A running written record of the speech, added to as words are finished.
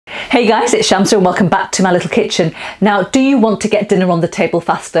Hey guys, it's Shamsa and welcome back to my little kitchen. Now, do you want to get dinner on the table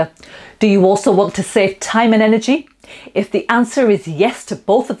faster? Do you also want to save time and energy? If the answer is yes to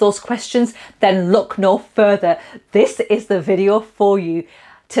both of those questions, then look no further. This is the video for you.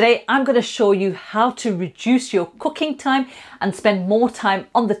 Today, I'm going to show you how to reduce your cooking time and spend more time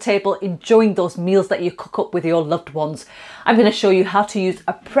on the table enjoying those meals that you cook up with your loved ones. I'm going to show you how to use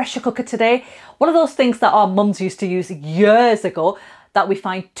a pressure cooker today. One of those things that our mums used to use years ago that we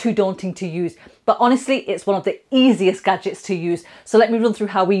find too daunting to use. But honestly, it's one of the easiest gadgets to use. So let me run through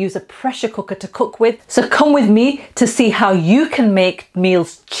how we use a pressure cooker to cook with. So come with me to see how you can make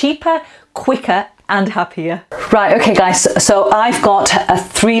meals cheaper, quicker, and happier. Right, okay guys, so I've got a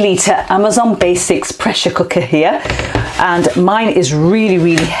 3-litre Amazon Basics pressure cooker here, and mine is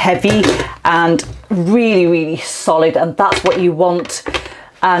really heavy and really solid, and that's what you want.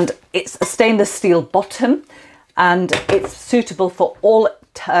 And it's a stainless steel bottom, and it's suitable for all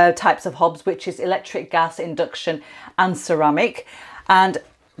types of hobs, which is electric, gas, induction and ceramic. And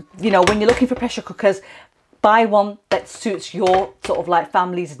you know, when you're looking for pressure cookers, buy one that suits your sort of like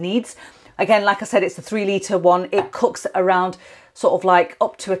family's needs. Again, like I said, it's a 3-litre one. It cooks around sort of like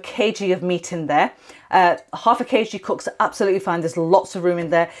up to 1 kg of meat in there. Half a kg cooks absolutely fine. There's lots of room in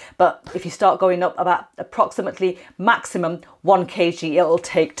there. But if you start going up about approximately maximum 1 kg, it'll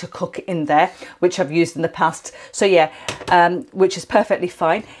take to cook in there, which I've used in the past. So yeah, which is perfectly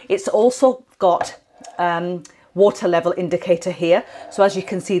fine. It's also got water level indicator here. So as you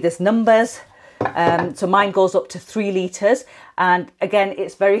can see, there's numbers. So mine goes up to 3 litres, and again,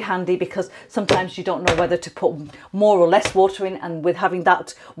 it's very handy because sometimes you don't know whether to put more or less water in, and with having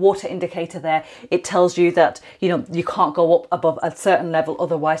that water indicator there, it tells you that, you know, you can't go up above a certain level,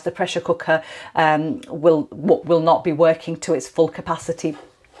 otherwise the pressure cooker will not be working to its full capacity.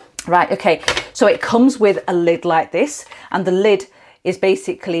 Right, okay, so it comes with a lid like this, and the lid is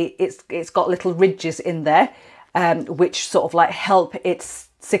basically, it's got little ridges in there, which sort of like help it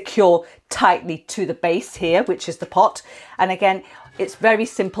secure tightly to the base here, which is the pot. And again, it's very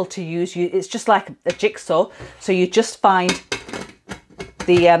simple to use. It's just like a jigsaw. So you just find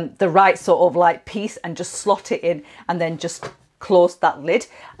the right sort of like piece and just slot it in, and then just close that lid,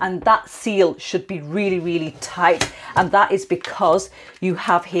 and that seal should be really tight. And that is because you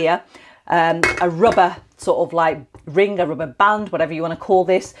have here a rubber sort of like ring, a rubber band, whatever you want to call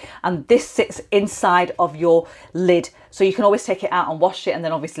this, and this sits inside of your lid, so you can always take it out and wash it, and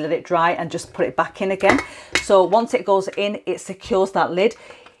then obviously let it dry and just put it back in again. So once it goes in, it secures that lid.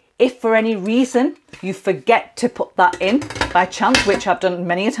 If for any reason you forget to put that in by chance, which I've done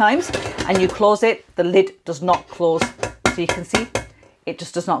many a times, and you close it, the lid does not close. So you can see it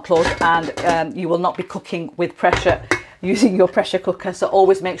just does not close, and you will not be cooking with pressure using your pressure cooker. So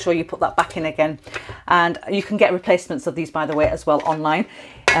always make sure you put that back in again. And you can get replacements of these, by the way, as well online.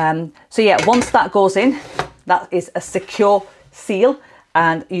 So yeah, once that goes in, that is a secure seal,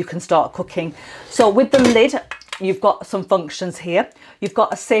 and you can start cooking. So with the lid, you've got some functions here. You've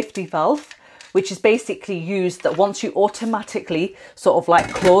got a safety valve, which is basically used that once you automatically sort of like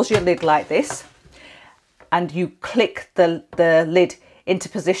close your lid like this, and you click the lid into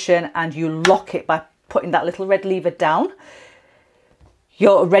position and you lock it by putting that little red lever down,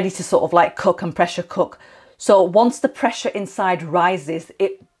 you're ready to sort of like cook and pressure cook. So once the pressure inside rises,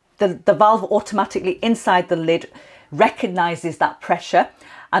 the valve automatically inside the lid recognizes that pressure.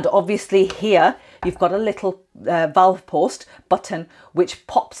 And obviously here you've got a little valve post button which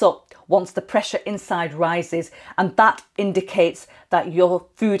pops up once the pressure inside rises, and that indicates that your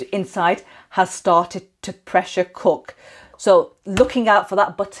food inside has started to pressure cook. So looking out for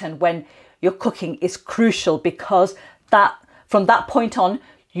that button when you're cooking is crucial, because that from that point on,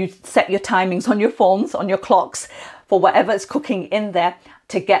 you set your timings on your phones, on your clocks, for whatever is cooking in there,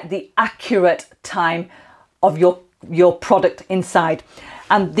 to get the accurate time of your product inside.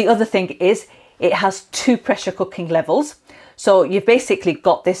 And the other thing is, it has 2 pressure cooking levels. So you've basically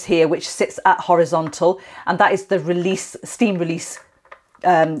got this here, which sits at horizontal, and that is the release, steam release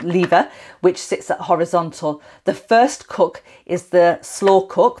lever, which sits at horizontal. The first cook is the slow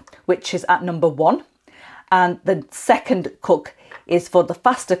cook, which is at number 1, and the second cook is for the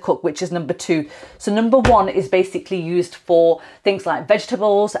faster cook, which is number 2. So number 1 is basically used for things like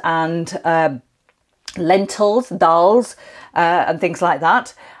vegetables and lentils, dals, and things like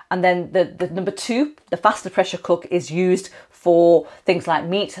that. And then the number 2, the faster pressure cook, is used for things like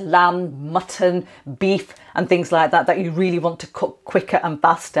meat, lamb, mutton, beef, and things like that you really want to cook quicker and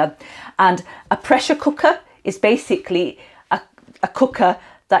faster. And a pressure cooker is basically a cooker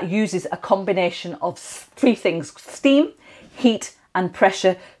that uses a combination of 3 things: steam, heat, and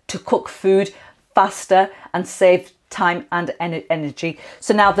pressure, to cook food faster and save time and energy.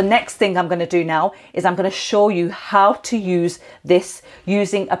 So now the next thing I'm going to do now is I'm going to show you how to use this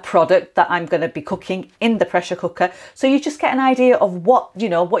using a product that I'm going to be cooking in the pressure cooker. So you just get an idea of what, you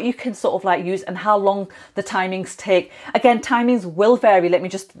know, what you can sort of like use and how long the timings take. Again, timings will vary. Let me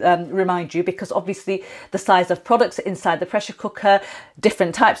just remind you, because obviously the size of products inside the pressure cooker,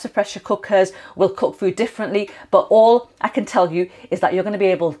 different types of pressure cookers will cook food differently. But all I can tell you is that you're going to be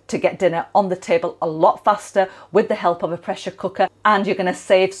able to get dinner on the table a lot faster with the help of a pressure cooker, and you're going to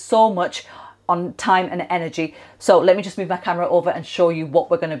save so much on time and energy. So let me just move my camera over and show you what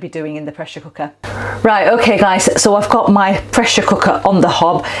we're going to be doing in the pressure cooker. Right, okay guys, so I've got my pressure cooker on the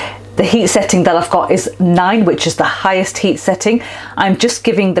hob. The heat setting that I've got is 9, which is the highest heat setting. I'm just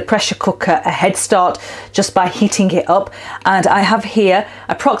giving the pressure cooker a head start just by heating it up, and I have here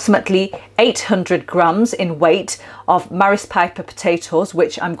approximately 800 grams in weight of Maris Piper potatoes,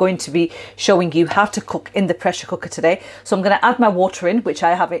 which I'm going to be showing you how to cook in the pressure cooker today. So I'm going to add my water in, which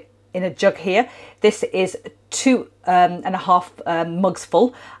I have it in a jug here. This is 2.5 mugs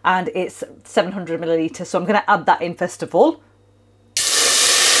full, and it's 700 milliliters. So I'm going to add that in first of all.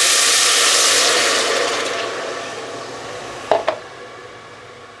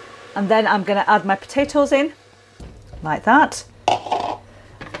 And then I'm going to add my potatoes in like that.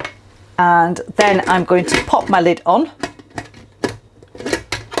 And then I'm going to pop my lid on.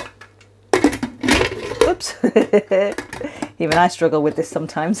 Oops. Even I struggle with this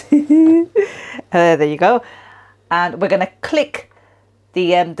sometimes. There you go. And we're going to click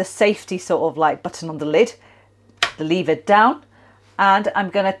the safety sort of like button on the lid, the lever down, and I'm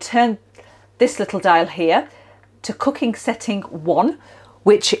going to turn this little dial here to cooking setting 1,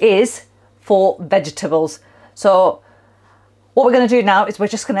 which is for vegetables. So what we're going to do now is we're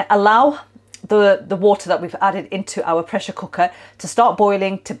just going to allow the water that we've added into our pressure cooker to start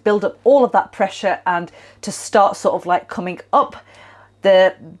boiling, to build up all of that pressure and to start sort of like coming up.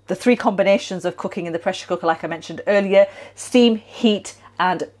 The 3 combinations of cooking in the pressure cooker, like I mentioned earlier, steam, heat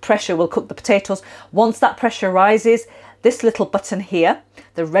and pressure will cook the potatoes. Once that pressure rises, this little button here,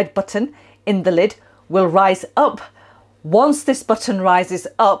 the red button in the lid, will rise up. Once this button rises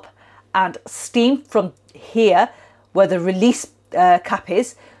up and steam from here, where the release cap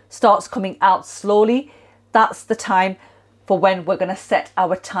is, starts coming out slowly, that's the time for when we're going to set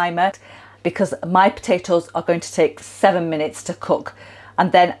our timer, because my potatoes are going to take 7 minutes to cook.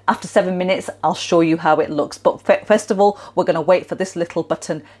 And then after 7 minutes, I'll show you how it looks. But first of all, we're going to wait for this little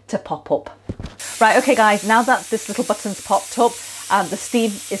button to pop up. Right, okay guys, now that this little button's popped up and the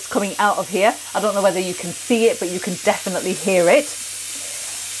steam is coming out of here, I don't know whether you can see it, but you can definitely hear it.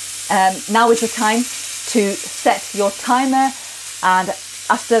 Now is the time to set your timer, and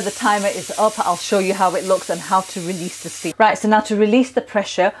after the timer is up, I'll show you how it looks and how to release the steam. Right, so now to release the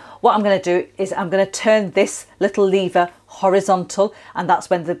pressure, what I'm going to do is I'm going to turn this little lever horizontal, and that's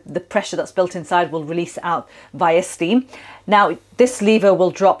when the pressure that's built inside will release out via steam. Now this lever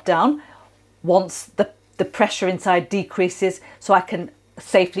will drop down once the pressure inside decreases, so I can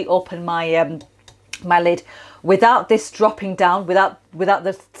safely open my my lid. Without this dropping down, without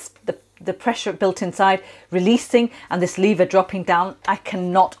the pressure built inside releasing and this lever dropping down, I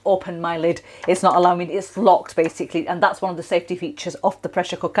cannot open my lid. It's not allowing me, it's locked basically, and that's one of the safety features of the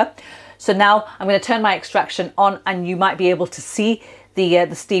pressure cooker. So now I'm going to turn my extraction on, and you might be able to see the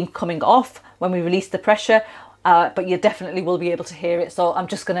steam coming off when we release the pressure, but you definitely will be able to hear it. So I'm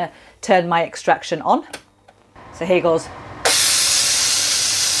just going to turn my extraction on. So here goes.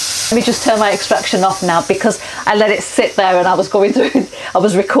 Let me just turn my extraction off now, because I let it sit there and I was going through, I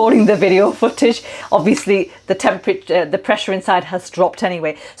was recording the video footage. Obviously the temperature, the pressure inside has dropped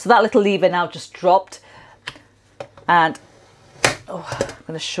anyway. So that little lever now just dropped, and I'm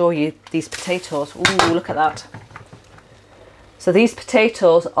going to show you these potatoes. Ooh, look at that. So these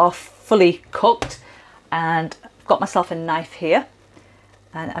potatoes are fully cooked, and I've got myself a knife here,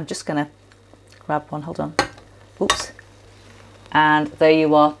 and I'm just going to grab one, hold on. Oops. And there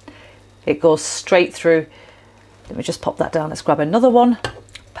you are. It goes straight through. Let me just pop that down. Let's grab another one.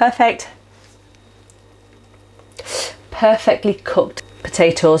 Perfect. Perfectly cooked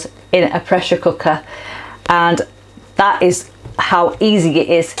potatoes in a pressure cooker. And that is how easy it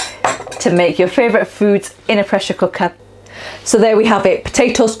is to make your favorite foods in a pressure cooker. So there we have it.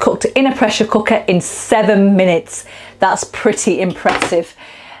 Potatoes cooked in a pressure cooker in 7 minutes. That's pretty impressive.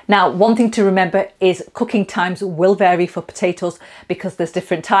 Now, one thing to remember is cooking times will vary for potatoes, because there's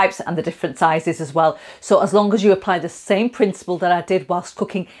different types and the different sizes as well. So as long as you apply the same principle that I did whilst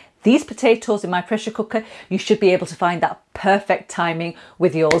cooking these potatoes in my pressure cooker, you should be able to find that perfect timing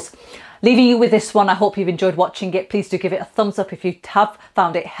with yours. Leaving you with this one, I hope you've enjoyed watching it. Please do give it a thumbs up if you have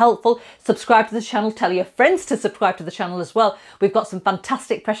found it helpful. Subscribe to the channel, tell your friends to subscribe to the channel as well. We've got some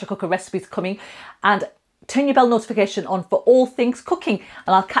fantastic pressure cooker recipes coming, and turn your bell notification on for all things cooking,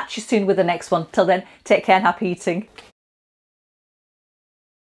 and I'll catch you soon with the next one. Till then, take care and happy eating.